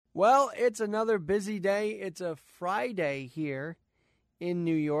Well, it's another busy day. It's a Friday here in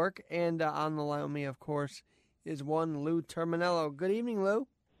New York, and on the line with me, of course, is one Lou Terminello. Good evening, Lou.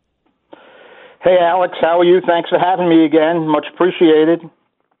 Hey, Alex, how are you? Thanks for having me again. Much appreciated.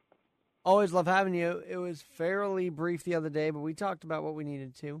 Always love having you. It was fairly brief the other day, but we talked about what we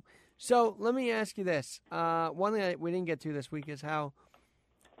needed to. So let me ask you this. One thing we didn't get to this week is how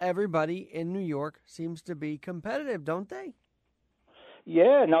everybody in New York seems to be competitive, don't they?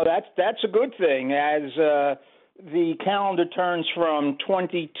 Yeah, no, that's a good thing. As the calendar turns from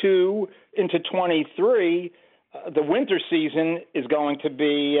 22 into 23, the winter season is going to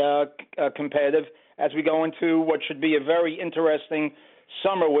be competitive as we go into what should be a very interesting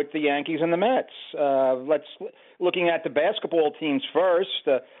summer with the Yankees and the Mets. Looking at the basketball teams first.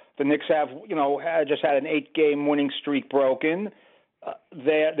 The Knicks have, just had an 8-game winning streak broken.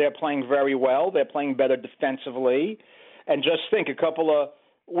 They're playing very well. They're playing better defensively. And just think, a couple of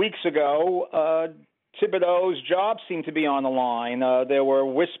weeks ago, Thibodeau's job seemed to be on the line. There were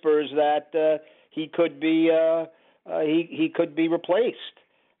whispers that he could be replaced,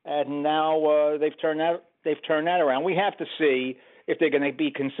 and now they've turned that around. We have to see if they're going to be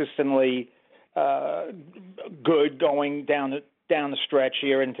consistently good going down the stretch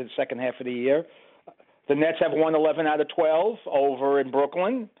here into the second half of the year. The Nets have won 11 out of 12 over in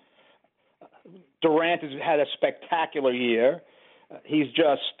Brooklyn. Durant has had a spectacular year. He's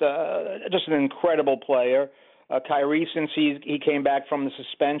just an incredible player. Kyrie, since he came back from the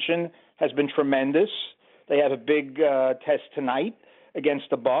suspension, has been tremendous. They have a big test tonight against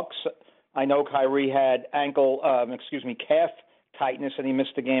the Bucks. I know Kyrie had calf tightness, and he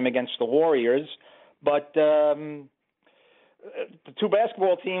missed the game against the Warriors. But the two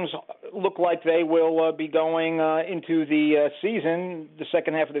basketball teams look like they will be going into the season, the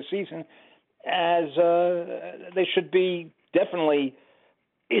second half of the season, as they should be definitely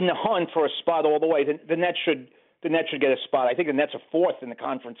in the hunt for a spot all the way. The Nets should get a spot. I think the Nets are fourth in the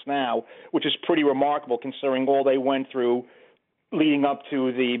conference now, which is pretty remarkable considering all they went through leading up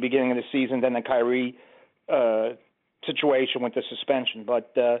to the beginning of the season, then the Kyrie situation with the suspension.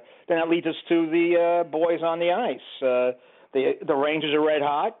 But then that leads us to the boys on the ice. The Rangers are red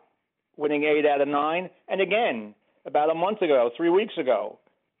hot, winning 8 out of 9. And again, about a month ago, 3 weeks ago,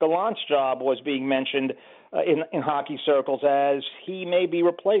 Gallant's job was being mentioned in hockey circles as he may be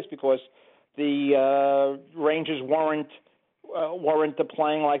replaced because the Rangers weren't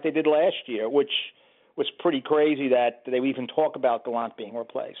playing like they did last year, which was pretty crazy that they would even talk about Gallant being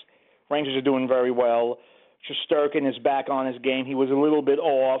replaced. Rangers are doing very well. Shesterkin is back on his game. He was a little bit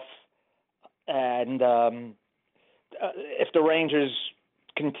off, and if the Rangers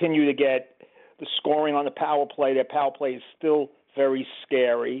continue to get the scoring on the power play, their power play is still very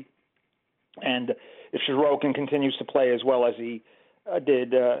scary. And if Sorokin continues to play as well as he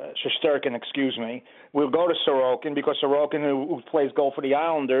did, Shesterkin, we'll go to Sorokin because Sorokin, who plays goal for the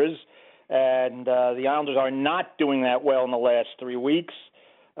Islanders, and the Islanders are not doing that well in the last 3 weeks.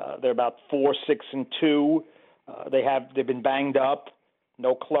 They're about 4-6-2. They've been banged up.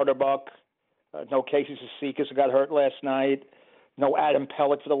 No Clutterbuck. No Casey Cizikas, who got hurt last night. No Adam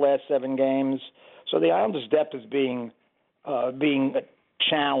Pelech for the last 7 games. So the Islanders' depth is being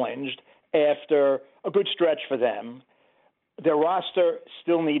challenged after a good stretch for them. Their roster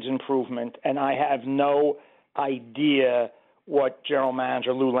still needs improvement, and I have no idea what general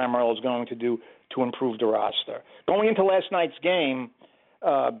manager Lou Lamoriello is going to do to improve the roster. Going into last night's game,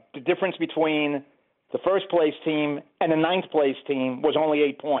 the difference between the first-place team and the ninth-place team was only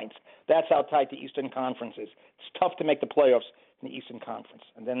 8 points. That's how tight the Eastern Conference is. It's tough to make the playoffs in the Eastern Conference.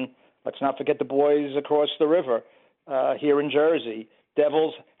 And then let's not forget the boys across the river here in Jersey.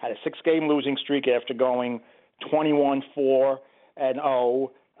 Devils had a 6-game losing streak after going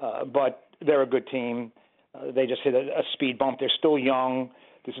 21-4-0, but they're a good team. They just hit a speed bump. They're still young.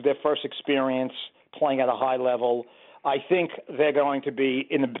 This is their first experience playing at a high level. I think they're going to be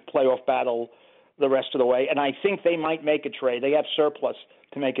in the playoff battle the rest of the way, and I think they might make a trade. They have surplus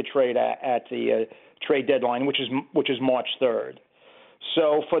to make a trade at the trade deadline, which is March 3rd.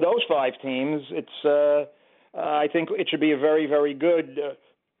 So for those 5 teams, it's I think it should be a very, very good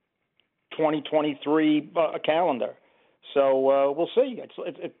 2023 calendar. So we'll see.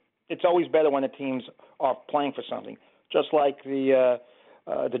 It's always better when the teams are playing for something, just like the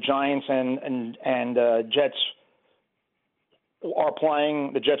Giants and Jets are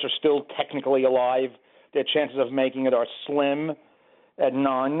playing. The Jets are still technically alive. Their chances of making it are slim at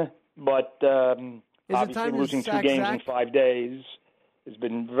none. But obviously losing 2 games in 5 days has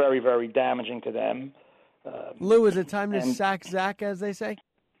been very, very damaging to them. Lou, is it time to sack Zach, as they say?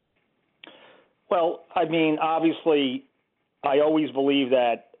 Well, I mean, obviously, I always believe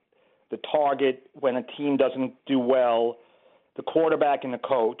that the target when a team doesn't do well, the quarterback and the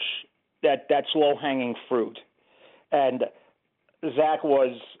coach, that's low-hanging fruit. And Zach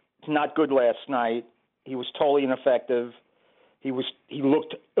was not good last night. He was totally ineffective. He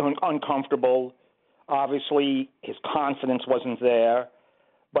looked uncomfortable. Obviously, his confidence wasn't there.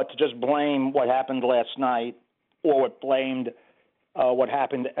 But to just blame what happened last night, or what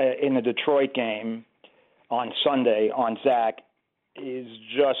happened in the Detroit game on Sunday on Zach, is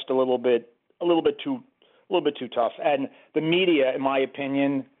just a little bit too tough. And the media, in my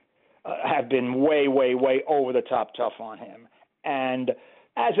opinion, have been way over the top tough on him, and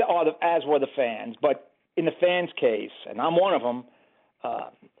as were the fans. But in the fans' case, and I'm one of them,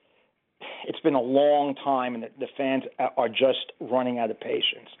 it's been a long time, and the fans are just running out of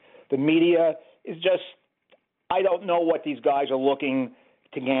patience. The media is just, I don't know what these guys are looking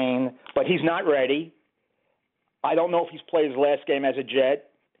to gain, but he's not ready. I don't know if he's played his last game as a Jet.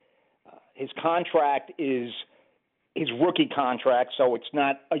 His contract is his rookie contract, so it's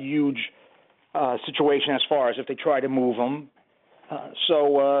not a huge situation as far as if they try to move him.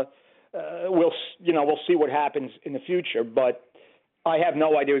 We'll see what happens in the future. But I have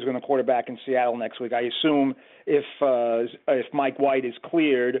no idea who's going to quarterback in Seattle next week. I assume if Mike White is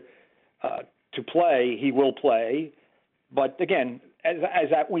cleared to play, he will play. But again, as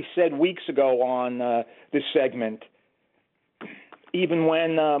we said weeks ago on this segment, even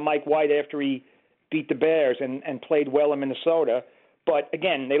when Mike White, after he beat the Bears and played well in Minnesota, but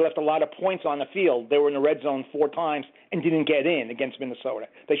again, they left a lot of points on the field. They were in the red zone 4 times and didn't get in against Minnesota.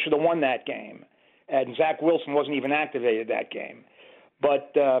 They should have won that game. And Zach Wilson wasn't even activated that game.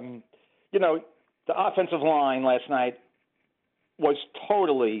 But, the offensive line last night was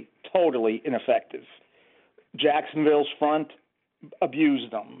totally ineffective. Jacksonville's front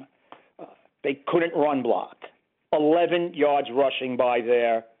abused them. They couldn't run block. 11 yards rushing by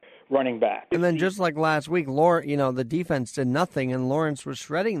their running back. And then just like last week, the defense did nothing, and Lawrence was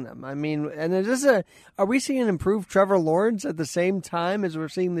shredding them. I mean, and are we seeing an improved Trevor Lawrence at the same time as we're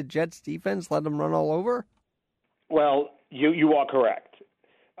seeing the Jets defense let them run all over? Well, you are correct.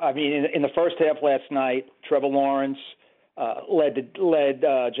 I mean, in the first half last night, Trevor Lawrence led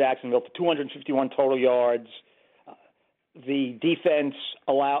Jacksonville to 251 total yards. The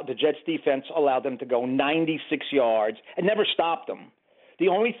Jets defense allowed them to go 96 yards and never stopped them. The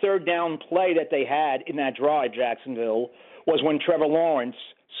only third down play that they had in that drive, Jacksonville, was when Trevor Lawrence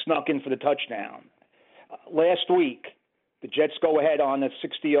snuck in for the touchdown. Last week, the Jets go ahead on the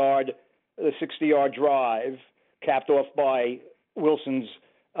 60-yard drive, capped off by Wilson's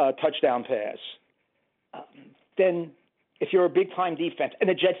touchdown pass. Then if you're a big-time defense, and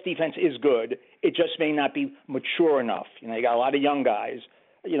the Jets defense is good, it just may not be mature enough. You got a lot of young guys,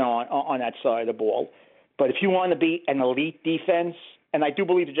 on that side of the ball. But if you want to be an elite defense, and I do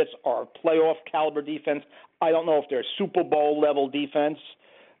believe the Jets are a playoff-caliber defense, I don't know if they're a Super Bowl-level defense,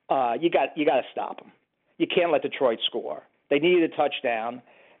 you got to stop them. You can't let Detroit score. They needed a touchdown,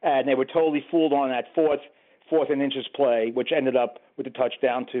 and they were totally fooled on that fourth and inches play, which ended up with a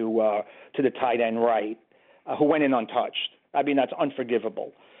touchdown to the tight end right, who went in untouched. I mean, that's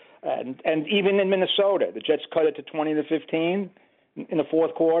unforgivable. And even in Minnesota, the Jets cut it to 20-15 in the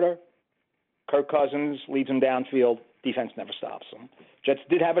fourth quarter. Kirk Cousins leads them downfield. Defense never stops them. Jets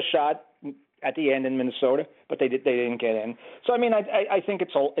did have a shot at the end in Minnesota, but they didn't get in. So I mean, I think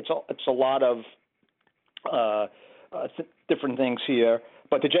it's a lot of different things here.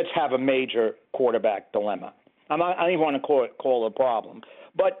 But the Jets have a major quarterback dilemma. I don't even want to call it a problem.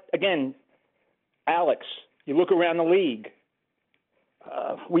 But again, Alex, you look around the league.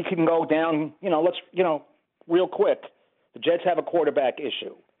 We can go down. Real quick. The Jets have a quarterback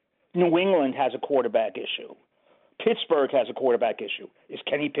issue. New England has a quarterback issue. Pittsburgh has a quarterback issue. Is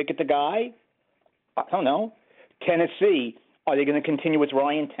Kenny Pickett the guy? I don't know. Tennessee, are they going to continue with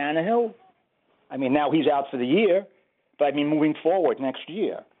Ryan Tannehill? I mean, now he's out for the year, but I mean, moving forward next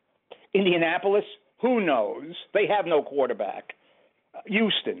year. Indianapolis, who knows? They have no quarterback.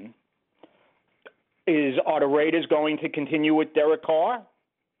 Houston, are the Raiders going to continue with Derek Carr?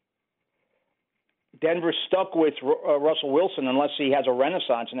 Denver's stuck with Russell Wilson unless he has a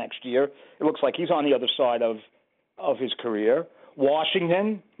renaissance next year. It looks like he's on the other side of his career.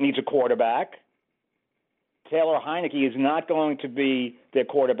 Washington needs a quarterback. Taylor Heineke is not going to be their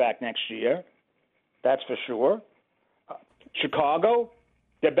quarterback next year. That's for sure. Chicago,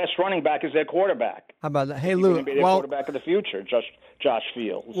 their best running back is their quarterback. How about that? Hey, Lou, going to be their quarterback of the future, Josh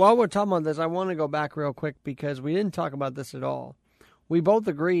Fields. While we're talking about this, I want to go back real quick because we didn't talk about this at all. We both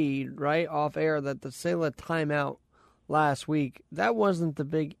agreed, right, off air, that the Salah timeout last week, that wasn't the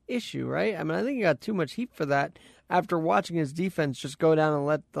big issue, right? I mean, I think he got too much heat for that after watching his defense just go down and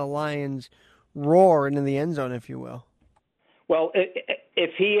let the Lions roar into the end zone, if you will. Well,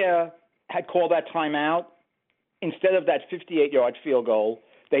 if he had called that timeout, instead of that 58-yard field goal,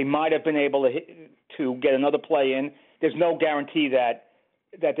 they might have been able to get another play in. There's no guarantee that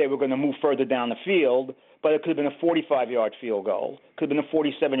they were going to move further down the field, but it could have been a 45-yard field goal. Could have been a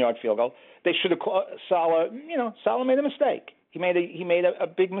 47-yard field goal. They should have Saleh made a mistake. He made a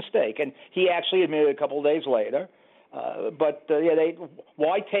big mistake, and he actually admitted it a couple of days later. You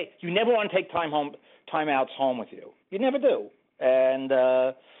never want to take timeouts home with you. You never do. And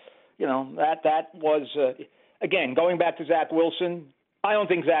that was again, going back to Zach Wilson. I don't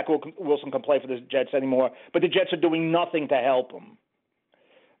think Zach Wilson can play for the Jets anymore, but the Jets are doing nothing to help him.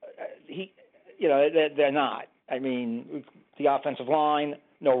 They're not. I mean, the offensive line,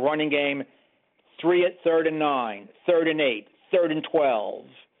 no running game, 3rd and 9, 3rd and 8, 3rd and 12.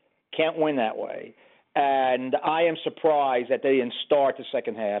 Can't win that way. And I am surprised that they didn't start the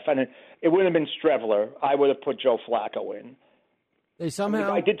second half. And it wouldn't have been Streveler. I would have put Joe Flacco in. They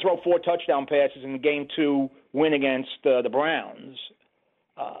somehow. I did throw 4 touchdown passes in the Game 2 win against the Browns.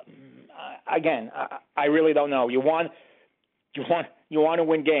 I really don't know. You want to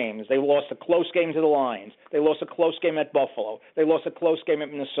win games. They lost a close game to the Lions. They lost a close game at Buffalo. They lost a close game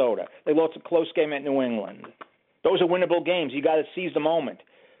at Minnesota. They lost a close game at New England. Those are winnable games. You got to seize the moment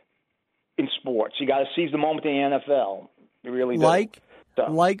in sports. You got to seize the moment in the NFL. You really do.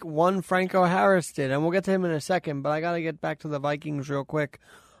 Like one Franco Harris did, and we'll get to him in a second, but I got to get back to the Vikings real quick.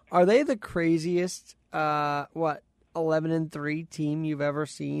 Are they the craziest, 11-3 team you've ever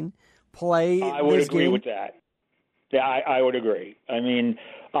seen play I would this agree game? with that. Yeah, I would agree. I mean,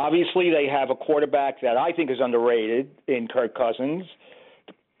 obviously they have a quarterback that I think is underrated in Kirk Cousins.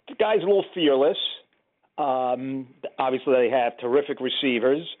 The guy's a little fearless. Obviously they have terrific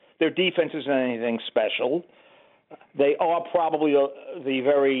receivers. Their defense isn't anything special. They are probably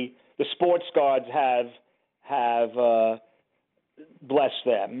the sports gods have blessed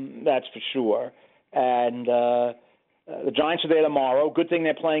them. That's for sure. And the Giants are there tomorrow. Good thing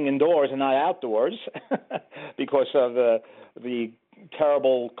they're playing indoors and not outdoors because of the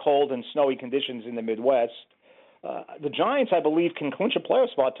terrible cold and snowy conditions in the Midwest. The Giants, I believe, can clinch a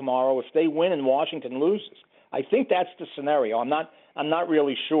playoff spot tomorrow if they win and Washington loses. I think that's the scenario. I'm not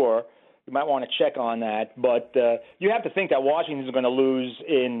really sure. You might want to check on that, but you have to think that Washington is going to lose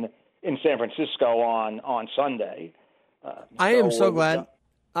in San Francisco on Sunday. I'm so glad,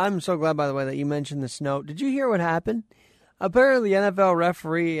 by the way, that you mentioned the snow. Did you hear what happened? Apparently, the NFL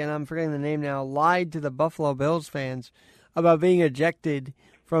referee, and I'm forgetting the name now, lied to the Buffalo Bills fans about being ejected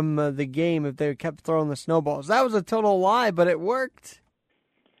from the game if they kept throwing the snowballs. That was a total lie, but it worked.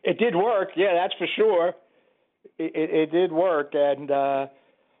 It did work, yeah, that's for sure. It did work, and I'll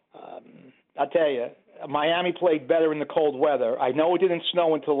tell you, Miami played better in the cold weather. I know it didn't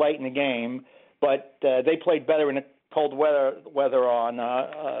snow until late in the game, but they played better in the cold weather on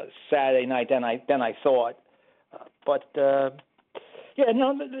Saturday night than I thought.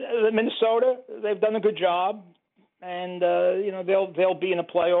 Minnesota, they've done a good job, and they'll be in the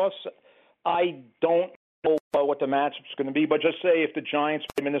playoffs. I don't know what the matchup's going to be, but just say if the Giants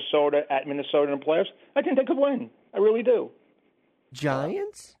play Minnesota in the playoffs, I think they could win. I really do.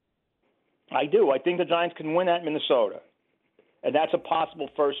 Giants? I do. I think the Giants can win at Minnesota, and that's a possible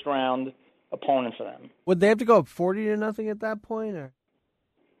first-round opponent for them. Would they have to go up 40-0 at that point, or?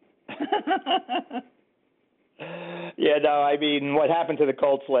 Yeah, no. I mean, what happened to the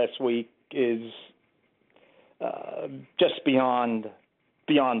Colts last week is just beyond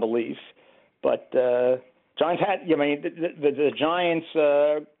belief. But Giants had. I mean, the Giants.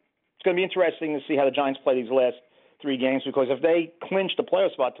 It's going to be interesting to see how the Giants play these last 3 games, because if they clinch the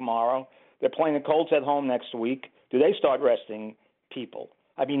playoff spot tomorrow, they're playing the Colts at home next week. Do they start resting people?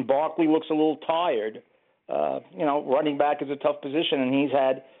 I mean, Barkley looks a little tired. Running back is a tough position, and he's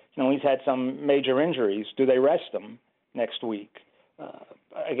had some major injuries. Do they rest him next week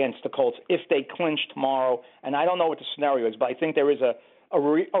against the Colts if they clinch tomorrow? And I don't know what the scenario is, but I think there is a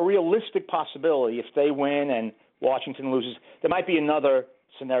realistic possibility if they win and Washington loses. There might be another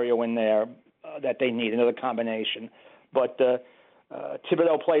scenario in there that they need, another combination. But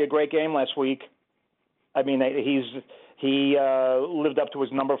Thibodeau played a great game last week. I mean, he lived up to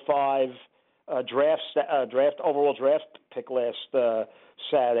his number 5 overall draft pick last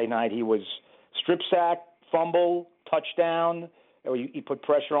Saturday night. He was strip sack, fumble, touchdown. He put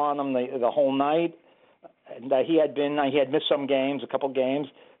pressure on them the whole night. And he had missed some games, a couple games,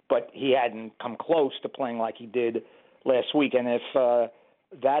 but he hadn't come close to playing like he did last week. And if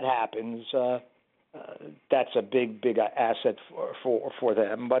that happens, that's a big asset for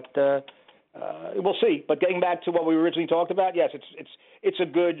them. But we'll see. But getting back to what we originally talked about, yes,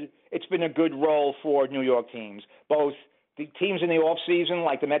 it's been a good role for New York teams. Both the teams in the off season,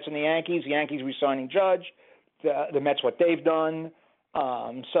 like the Mets and the Yankees re-signing Judge, the Mets what they've done.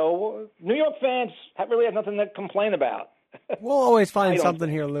 So New York fans really have nothing to complain about. We'll always find something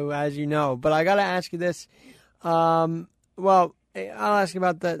here, Lou, as you know. But I got to ask you this. Well, I'll ask you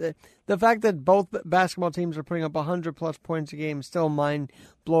about the fact that both basketball teams are putting up 100-plus points a game still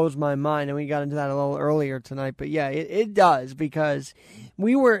blows my mind, and we got into that a little earlier tonight. But, yeah, it does because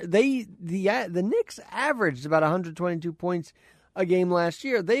the Knicks averaged about 122 points a game last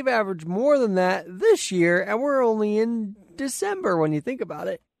year. They've averaged more than that this year, and we're only in December when you think about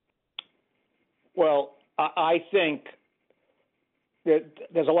it. Well, I think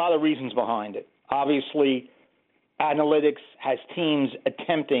there's a lot of reasons behind it. Obviously, analytics has teams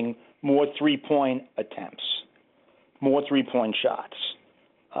attempting more three-point attempts, more three-point shots.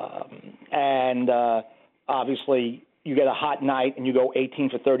 And obviously, you get a hot night and you go 18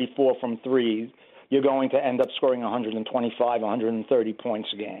 for 34 from three, you're going to end up scoring 125, 130 points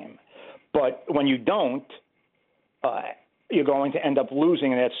a game. But when you don't, you're going to end up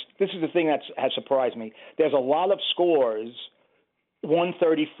losing. And this is the thing that has surprised me. There's a lot of scores,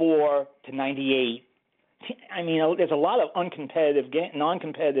 134 to 98. I mean, there's a lot of non-competitive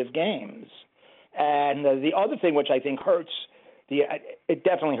games. And the other thing which I think it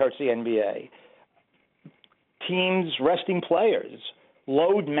definitely hurts the NBA. Teams resting players,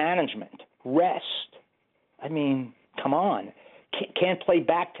 load management, rest. I mean, come on. Can't play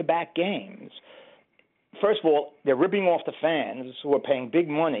back-to-back games. First of all, they're ripping off the fans who are paying big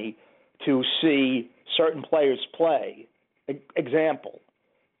money to see certain players play. Example,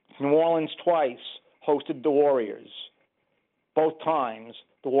 New Orleans twice hosted the Warriors. Both times,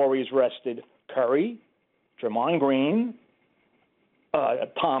 the Warriors rested Curry, Draymond Green,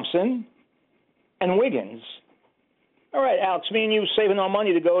 Thompson, and Wiggins. All right, Alex, me and you saving our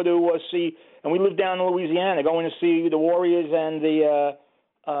money to go to see, and we live down in Louisiana, going to see the Warriors and the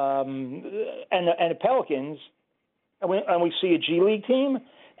Pelicans, and we see a G League team.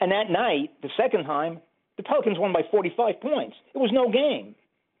 And that night, the second time, the Pelicans won by 45 points. It was no game.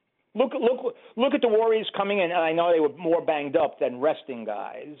 Look at the Warriors coming in, and I know they were more banged up than resting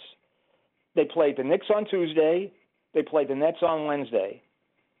guys. They played the Knicks on Tuesday. They played the Nets on Wednesday.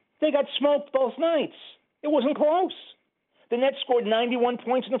 They got smoked both nights. It wasn't close. The Nets scored 91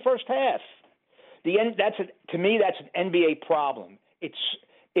 points in the first half. To me, that's an NBA problem.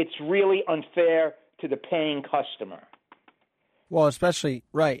 It's really unfair to the paying customer. Well, especially,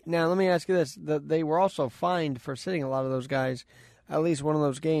 right. Now, let me ask you this. They were also fined for sitting a lot of those guys, at least one of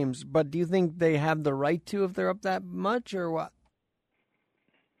those games. But do you think they have the right to if they're up that much or what?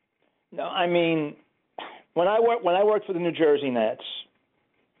 No, I mean, when I worked for the New Jersey Nets,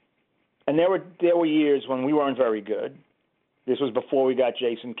 and there were years when we weren't very good. This was before we got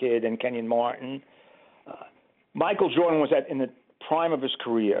Jason Kidd and Kenyon Martin. Michael Jordan was in the prime of his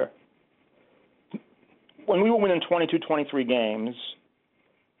career. When we were winning 22, 23 games,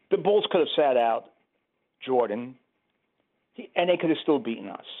 the Bulls could have sat out Jordan, and they could have still beaten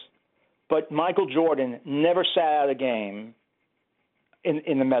us. But Michael Jordan never sat out a game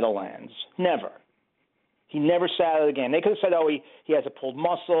in the Meadowlands. Never. He never sat out a game. They could have said, oh, he has a pulled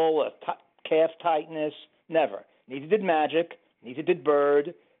muscle, calf tightness. Never. Neither did Magic. Neither did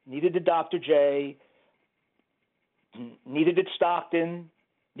Bird. Neither did Dr. J. Neither did Stockton.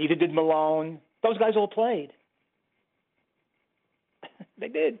 Neither did Malone. Those guys all played. They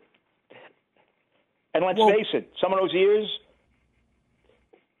did. And let's face it, some of those years,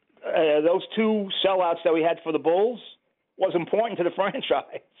 those two sellouts that we had for the Bulls was important to the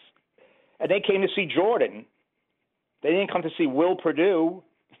franchise. And they came to see Jordan. They didn't come to see Will Perdue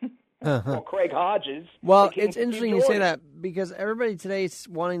or Craig Hodges. Well, it's interesting you say that because everybody today is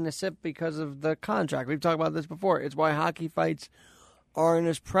wanting to sip because of the contract. We've talked about this before. It's why hockey fights aren't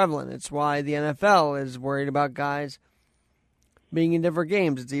as prevalent. It's why the NFL is worried about guys being in different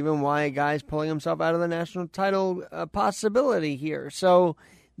games. It's even why a guy's pulling himself out of the national title possibility here. So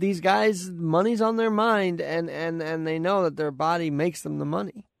these guys, money's on their mind, and they know that their body makes them the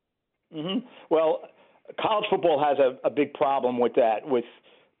money. Mm-hmm. Well, college football has a big problem with that, with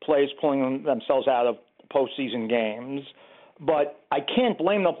players pulling themselves out of postseason games. But I can't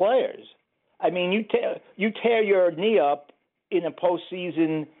blame the players. I mean, you tear your knee up in a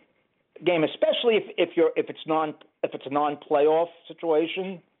postseason game, especially if it's a non-playoff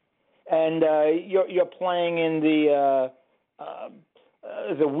situation, and you're playing in the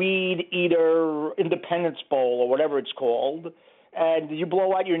Weed Eater Independence Bowl or whatever it's called, and you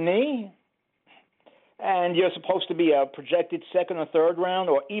blow out your knee. and you're supposed to be a projected second or third round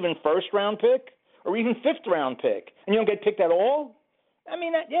or even first round pick or even fifth round pick, and you don't get picked at all? I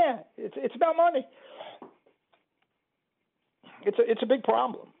mean, it's about money. It's a big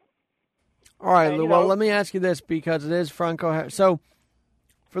problem. All right, Lou, well, let me ask you this, because it is Franco Harris. So,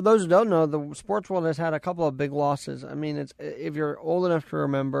 for those who don't know, the sports world has had a couple of big losses. I mean, if you're old enough to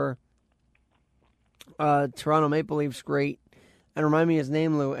remember, Toronto Maple Leafs great, and remind me his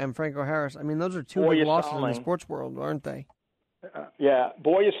name, Lou, and Franco Harris. I mean, those are two big losses in the sports world, aren't they?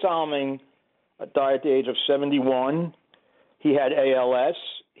 Boya Salming died at the age of 71. He had ALS.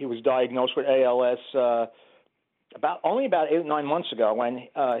 He was diagnosed with ALS only about 8 or 9 months ago, when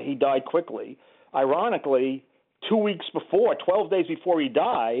he died quickly. Ironically, 2 weeks before, 12 days before he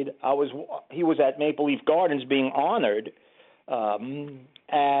died, he was at Maple Leaf Gardens being honored, and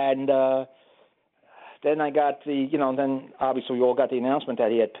then I got then obviously we all got the announcement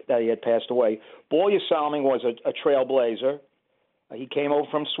that he had passed away. Boya Salming was a trailblazer. He came over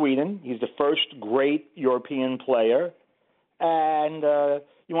from Sweden. He's the first great European player. And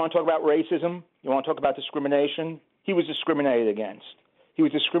you want to talk about racism? You want to talk about discrimination? He was discriminated against. He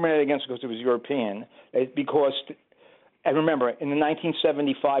was discriminated against because he was European. And remember, in the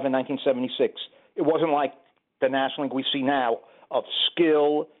 1975 and 1976, it wasn't like the National League we see now of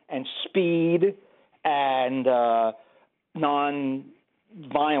skill and speed and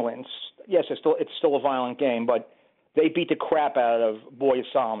non-violence. Yes, it's still a violent game, but they beat the crap out of Boya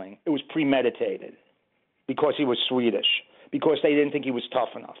Salming. It was premeditated because he was Swedish, because they didn't think he was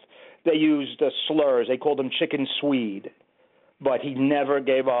tough enough. They used slurs. They called him Chicken Swede. But he never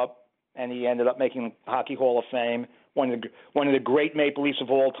gave up, and he ended up making the Hockey Hall of Fame, one of the great Maple Leafs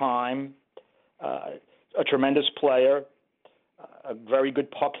of all time, a tremendous player, a very good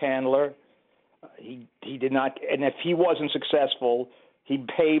puck handler. He did not, and if he wasn't successful, he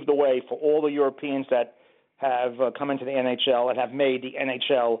paved the way for all the Europeans that have come into the NHL and have made the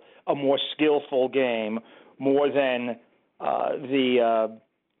NHL a more skillful game, more than the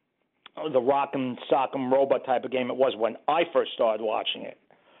rock'em sock'em robot type of game it was when I first started watching it.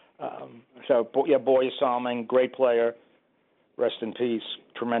 Boya Salming, great player, rest in peace,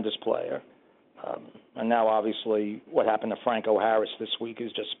 tremendous player. And now, obviously, what happened to Franco Harris this week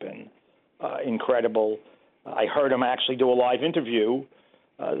has just been incredible. I heard him actually do a live interview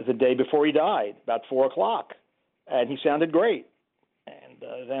the day before he died, about 4 o'clock, and he sounded great. And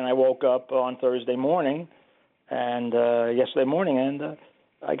then I woke up on Thursday morning, and yesterday morning, and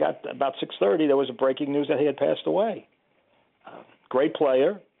I got about 6:30. There was a breaking news that he had passed away. Great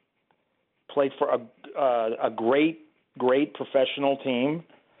player, played for a great professional team,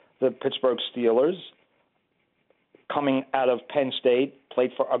 the Pittsburgh Steelers. Coming out of Penn State,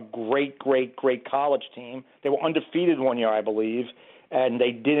 played for a great college team. They were undefeated one year, I believe, and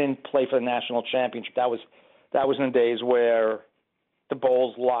they didn't play for the national championship. That was in the days where the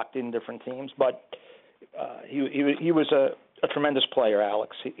Bulls locked in different teams. But he was a tremendous player,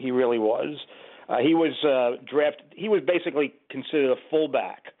 Alex. He really was. He was drafted. He was basically considered a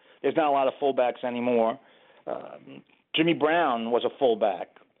fullback. There's not a lot of fullbacks anymore. Jimmy Brown was a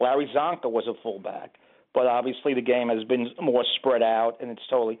fullback. Larry Zonka was a fullback. But obviously the game has been more spread out, and it's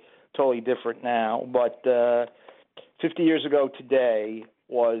totally different now. But 50 years ago today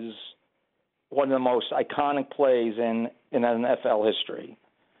was one of the most iconic plays in NFL history,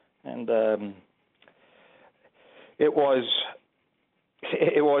 and it was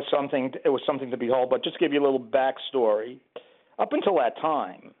something. It was something to behold. But just to give you a little backstory, up until that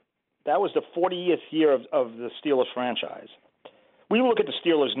time, that was the 40th year of the Steelers franchise. We look at the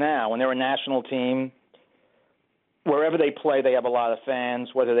Steelers now, and they're a national team. Wherever they play, they have a lot of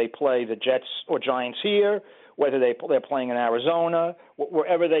fans, whether they play the Jets or Giants here, whether they're playing in Arizona.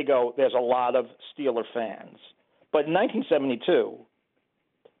 Wherever they go, there's a lot of Steeler fans. But in 1972,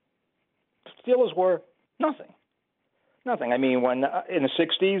 Steelers were nothing. Nothing. I mean, when in the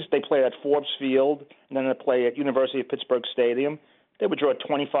 60s, they played at Forbes Field, and then they played at University of Pittsburgh Stadium. They would draw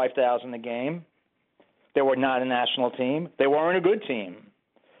 25,000 a game. They were not a national team. They weren't a good team.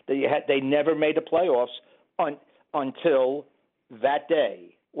 They never made the playoffs until that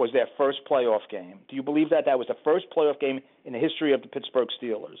day was their first playoff game. Do you believe that? That was the first playoff game in the history of the Pittsburgh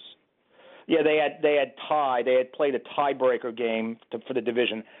Steelers. Yeah, they had played a tiebreaker game for the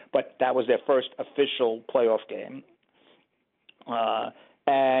division, but that was their first official playoff game.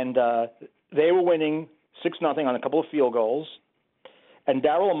 And they were winning 6-0 on a couple of field goals, and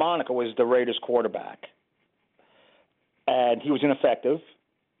Darryl Monica was the Raiders quarterback. And he was ineffective,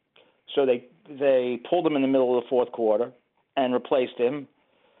 so they pulled him in the middle of the fourth quarter and replaced him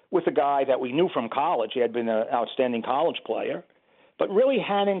with a guy that we knew from college. He had been an outstanding college player, but really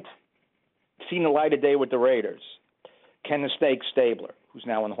hadn't seen the light of day with the Raiders. Ken the Snake Stabler, who's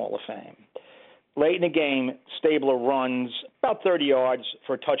now in the Hall of Fame. Late in the game, Stabler runs about 30 yards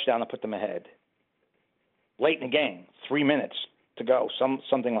for a touchdown to put them ahead. Late in the game, 3 minutes to go,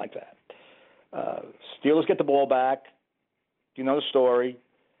 something like that. Steelers get the ball back. You know the story.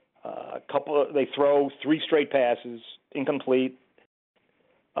 They throw 3 straight passes, incomplete.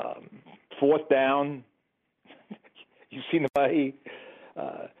 Fourth down. You've seen the play.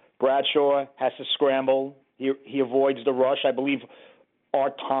 Bradshaw has to scramble. He avoids the rush. I believe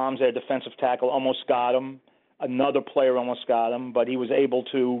Art Toms, their defensive tackle, almost got him. Another player almost got him, but he was able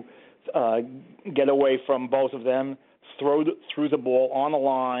to get away from both of them, threw the ball on the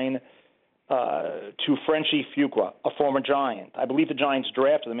line to Frenchie Fuqua, a former Giant. I believe the Giants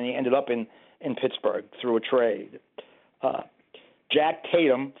drafted him, and he ended up in Pittsburgh through a trade. Jack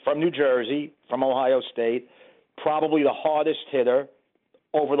Tatum from New Jersey, from Ohio State, probably the hardest hitter,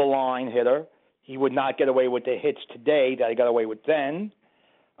 over-the-line hitter. He would not get away with the hits today that he got away with then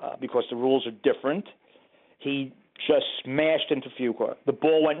because the rules are different. He just smashed into Fuqua. The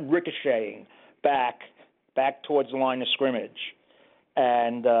ball went ricocheting back towards the line of scrimmage.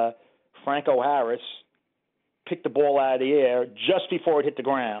 And Franco Harris picked the ball out of the air just before it hit the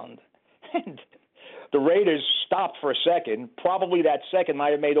ground. And the Raiders stopped for a second. Probably that second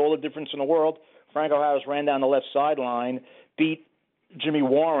might have made all the difference in the world. Franco Harris ran down the left sideline, beat Jimmy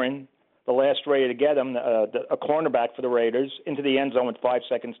Warren, the last Raider to get him, a cornerback for the Raiders, into the end zone with 5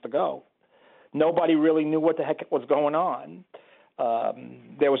 seconds to go. Nobody really knew what the heck was going on.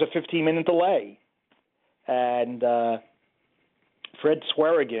 There was a 15-minute delay. And Fred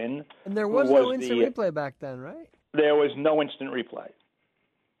Swearigan... And there was no instant replay back then, right? There was no instant replay.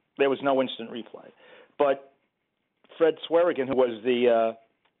 But Fred Swearigan, who was the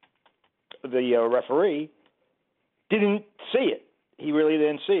referee, didn't see it. He really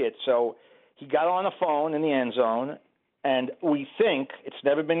didn't see it. So he got on the phone in the end zone, and we think it's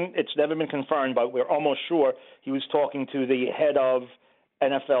never been confirmed, but we're almost sure he was talking to the head of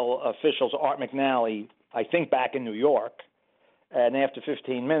NFL officials, Art McNally, I think back in New York. And after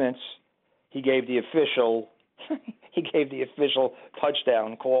 15 minutes, he gave the official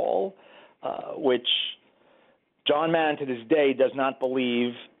touchdown call, which John Madden to this day does not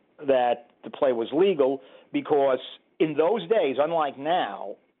believe that the play was legal, because in those days, unlike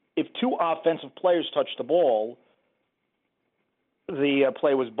now, if 2 offensive players touched the ball, the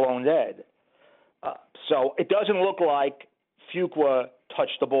play was blown dead. So it doesn't look like Fuqua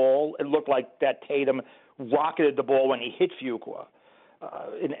touched the ball. It looked like that Tatum rocketed the ball when he hit Fuqua.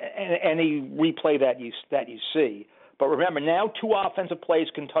 In any replay that you see. But remember, now 2 offensive players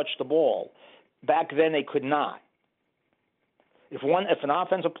can touch the ball. Back then they could not. If an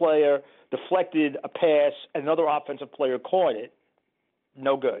offensive player deflected a pass and another offensive player caught it,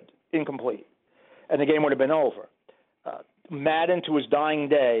 no good, incomplete, and the game would have been over. Madden, to his dying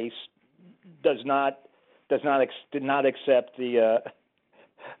days, did not accept the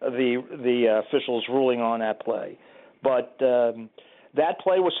officials' ruling on that play. But that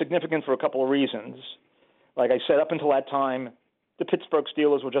play was significant for a couple of reasons. Like I said, up until that time, the Pittsburgh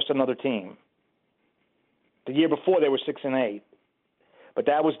Steelers were just another team. The year before, they were 6-8. But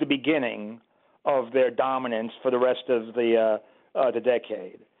that was the beginning of their dominance for the rest of the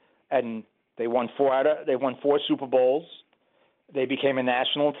decade, and they won 4 Super Bowls. They became a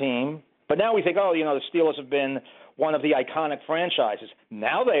national team. But now we think, the Steelers have been one of the iconic franchises.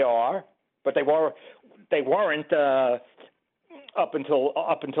 Now they are, but they weren't up until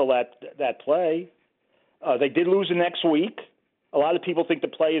that play. They did lose the next week. A lot of people think the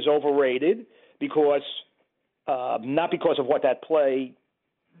play is overrated because not because of what that play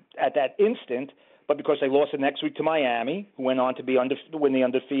at that instant, but because they lost the next week to Miami, who went on to win the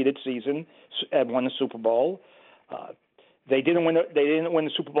undefeated season and won the Super Bowl. They didn't win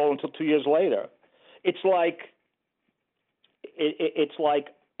the Super Bowl until 2 years later. It's like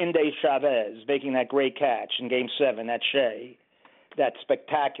Inde Chavez making that great catch in Game 7 at Shea, that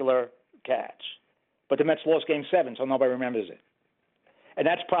spectacular catch. But the Mets lost Game 7, so nobody remembers it. And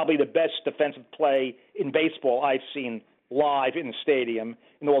that's probably the best defensive play in baseball I've seen live in the stadium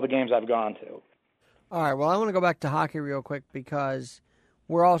in all the games I've gone to. All right, well, I want to go back to hockey real quick because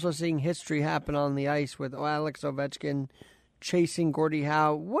we're also seeing history happen on the ice with Alex Ovechkin chasing Gordie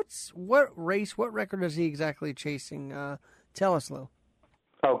Howe. What record is he exactly chasing? Tell us, Lou.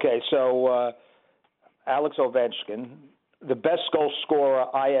 Okay, so Alex Ovechkin, the best goal scorer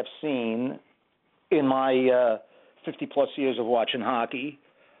I have seen in my 50-plus years of watching hockey.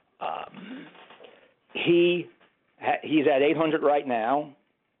 He's at 800 right now.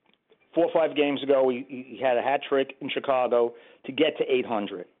 4 or 5 games ago, he had a hat trick in Chicago to get to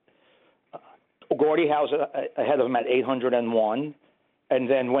 800. Gordie Howe's ahead of him at 801, and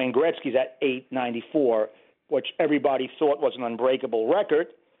then Wayne Gretzky's at 894, which everybody thought was an unbreakable record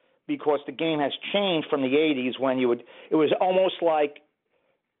because the game has changed from the 80s when it was almost like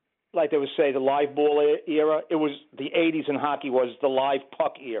they would say the live ball era. It was the 80s in hockey was the live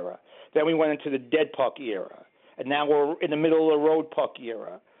puck era. Then we went into the dead puck era, and now we're in the middle of the road puck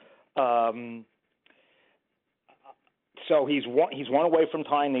era. So he's one away from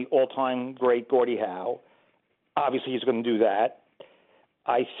tying the all-time great Gordie Howe. Obviously, he's going to do that.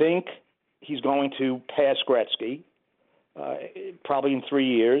 I think he's going to pass Gretzky, probably in 3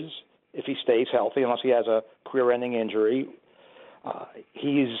 years if he stays healthy, unless he has a career-ending injury.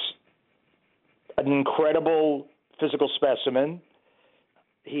 He's an incredible physical specimen.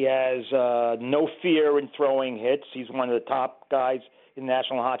 He has no fear in throwing hits. He's one of the top guys in the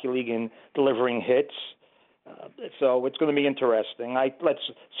National Hockey League in delivering hits. So it's going to be interesting. Let's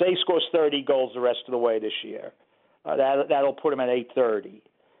say he scores 30 goals the rest of the way this year. That'll put him at 830.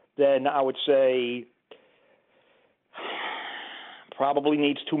 Then I would say probably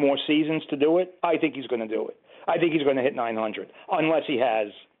needs 2 more seasons to do it. I think he's going to do it. I think he's going to hit 900 unless he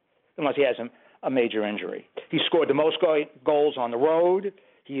has a major injury. He scored the most goals on the road.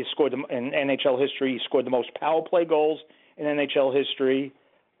 He has scored in NHL history. He scored the most power play goals in NHL history.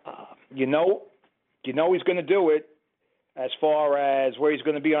 You know he's going to do it. As far as where he's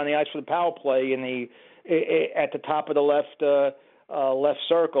going to be on the ice for the power play at the top of the left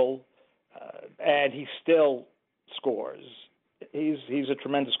circle, and he still scores. He's a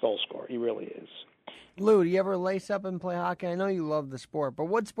tremendous goal scorer. He really is. Lou, do you ever lace up and play hockey? I know you love the sport, but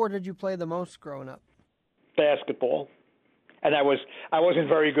what sport did you play the most growing up? Basketball, and I wasn't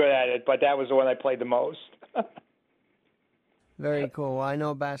very good at it, but that was the one I played the most. Very cool. Well, I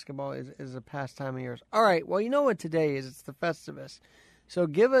know basketball is a pastime of yours. All right. Well, you know what today is? It's the Feztivus. So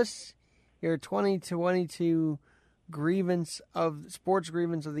give us your 2022 sports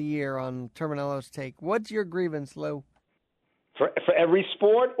grievance of the year on Terminello's take. What's your grievance, Lou? For every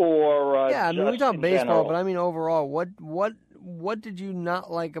sport, or yeah, I mean we talk baseball, general? but I mean overall, what did you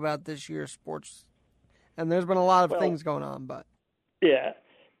not like about this year's sports? And there's been a lot of things going on, but yeah,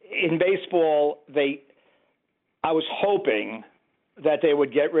 in baseball, I was hoping that they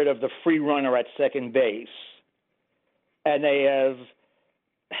would get rid of the free runner at second base, and they have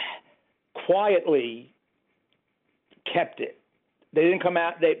quietly kept it. They didn't come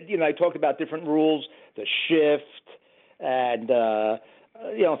out. I talked about different rules, the shift, and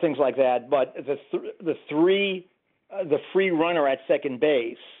things like that. But the free runner at second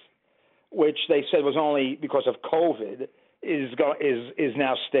base, which they said was only because of COVID, is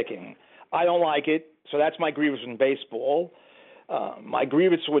now sticking. I don't like it. So that's my grievance in baseball. My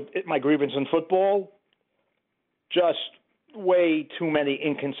grievance in football, just way too many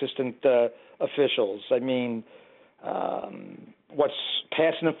inconsistent officials. I mean, what's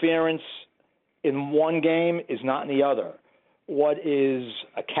pass interference in one game is not in the other. What is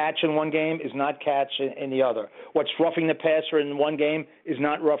a catch in one game is not catch in the other. What's roughing the passer in one game is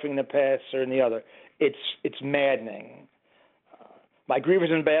not roughing the passer in the other. It's maddening. My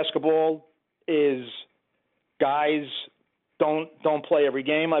grievance in basketball is guys don't play every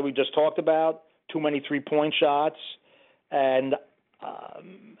game like we just talked about. Too many 3-point shots, and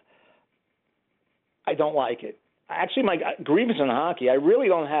I don't like it. Actually, my grievance in hockey, I really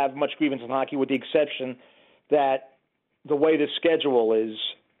don't have much grievance in hockey, with the exception that the way the schedule is,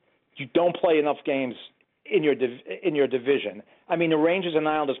 you don't play enough games in your division. I mean, the Rangers and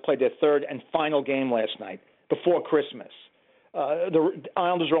Islanders played their third and final game last night before Christmas. The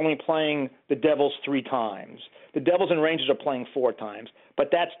Islanders are only playing the Devils 3 times. The Devils and Rangers are playing 4 times.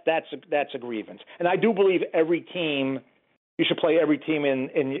 But that's a grievance. And I do believe you should play every team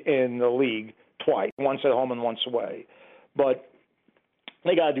in the league twice, once at home and once away. But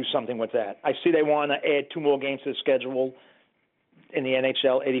they got to do something with that. I see they want to add 2 more games to the schedule in the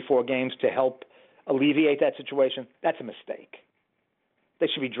NHL, 84 games, to help alleviate that situation. That's a mistake. They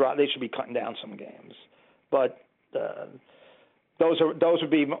should be cutting down some games. But those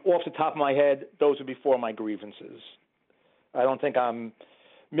would be, off the top of my head, those would be 4 of my grievances. I don't think I'm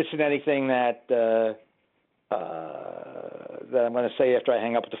missing anything that I'm going to say after I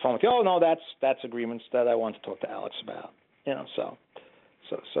hang up with the phone with you. Oh no, that's agreements that I want to talk to Alex about. So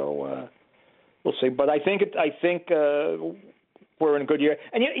we'll see. But I think we're in a good year.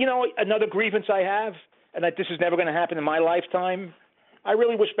 And another grievance I have, and that this is never going to happen in my lifetime. I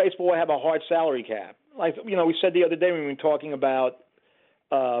really wish baseball would have a hard salary cap. Like we said the other day when we were talking about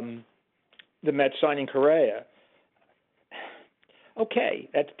the Mets signing Correa. Okay,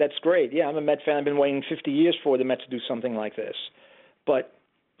 that's great. Yeah, I'm a Met fan. I've been waiting 50 years for the Mets to do something like this. But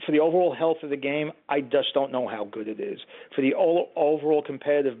for the overall health of the game, I just don't know how good it is. For the overall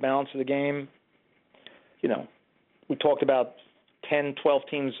competitive balance of the game, we talked about 10, 12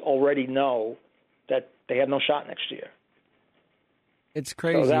 teams already know that they have no shot next year. It's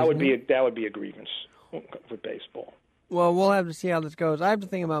crazy. So that would be a grievance with baseball. Well, we'll have to see how this goes. I have to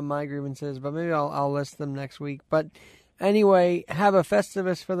think about my grievances, but maybe I'll list them next week. But anyway, have a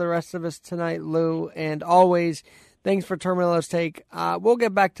Feztivus for the rest of us tonight, Lou. And always, thanks for Terminello's take. We'll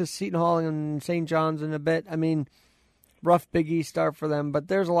get back to Seton Hall and St. John's in a bit. I mean, rough Big East start for them, but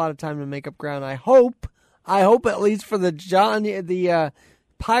there's a lot of time to make up ground. I hope at least for the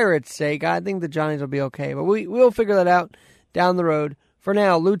Pirates' sake. I think the Johnnies will be okay, but we'll figure that out down the road. For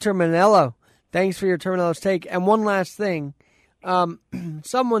now, Lou Terminello, thanks for your Terminello's take. And one last thing,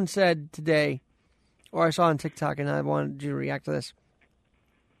 someone said today, or I saw on TikTok, and I wanted you to react to this,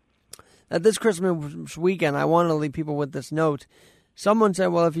 that this Christmas weekend, I want to leave people with this note. Someone said,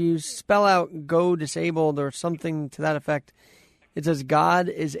 well, if you spell out "go disabled" or something to that effect, it says God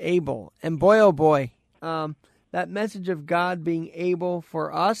is able. And boy, oh boy, that message of God being able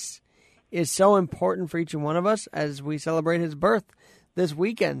for us is so important for each and one of us as we celebrate his birth this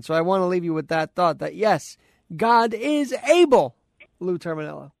weekend. So I want to leave you with that thought that, yes, God is able, Lou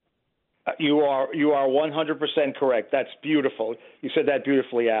Terminello. You are 100% correct. That's beautiful. You said that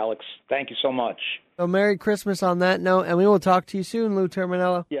beautifully, Alex. Thank you so much. So Merry Christmas on that note, and we will talk to you soon, Lou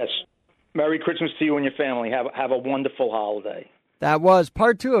Terminello. Yes. Merry Christmas to you and your family. Have a wonderful holiday. That was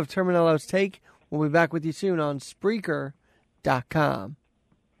part 2 of Terminello's Take. We'll be back with you soon on Spreaker.com.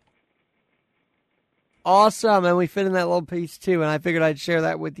 Awesome, and we fit in that little piece too, and I figured I'd share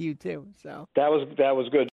that with you too. So that was good.